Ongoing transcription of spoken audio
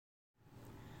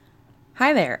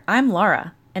Hi there, I'm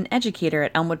Laura, an educator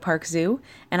at Elmwood Park Zoo,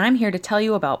 and I'm here to tell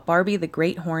you about Barbie the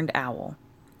Great Horned Owl.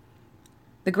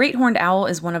 The Great Horned Owl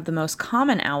is one of the most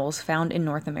common owls found in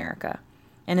North America,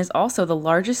 and is also the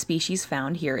largest species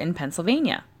found here in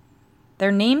Pennsylvania.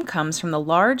 Their name comes from the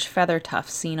large feather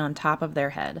tufts seen on top of their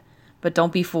head, but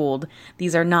don't be fooled,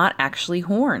 these are not actually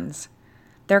horns.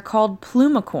 They're called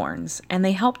plumicorns, and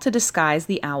they help to disguise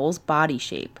the owl's body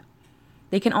shape.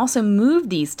 They can also move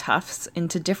these tufts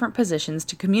into different positions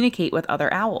to communicate with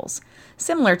other owls,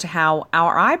 similar to how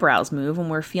our eyebrows move when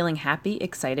we're feeling happy,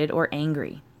 excited, or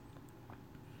angry.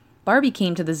 Barbie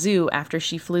came to the zoo after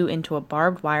she flew into a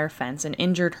barbed wire fence and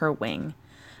injured her wing.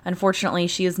 Unfortunately,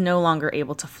 she is no longer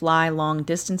able to fly long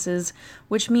distances,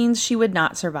 which means she would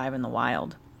not survive in the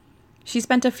wild. She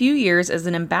spent a few years as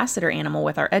an ambassador animal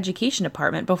with our education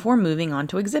department before moving on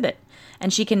to exhibit,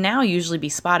 and she can now usually be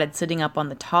spotted sitting up on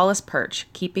the tallest perch,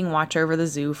 keeping watch over the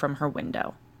zoo from her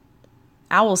window.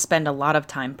 Owls spend a lot of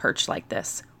time perched like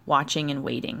this, watching and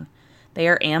waiting. They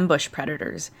are ambush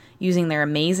predators, using their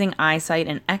amazing eyesight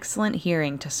and excellent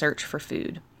hearing to search for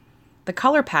food. The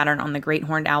color pattern on the great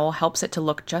horned owl helps it to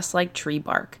look just like tree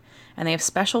bark, and they have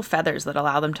special feathers that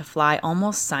allow them to fly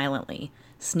almost silently,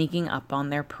 sneaking up on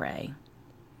their prey.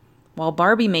 While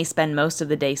Barbie may spend most of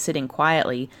the day sitting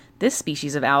quietly, this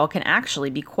species of owl can actually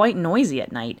be quite noisy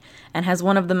at night and has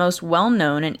one of the most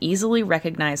well-known and easily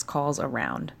recognized calls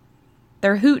around.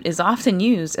 Their hoot is often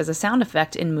used as a sound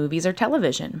effect in movies or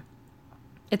television.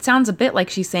 It sounds a bit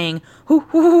like she's saying,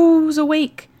 "Who's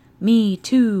awake? Me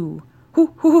too.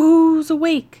 Who's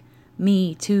awake?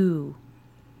 Me too."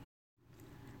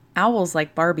 Owls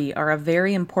like Barbie are a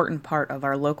very important part of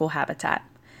our local habitat.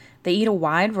 They eat a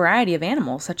wide variety of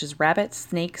animals such as rabbits,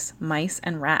 snakes, mice,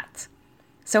 and rats.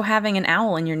 So having an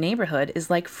owl in your neighborhood is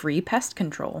like free pest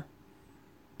control.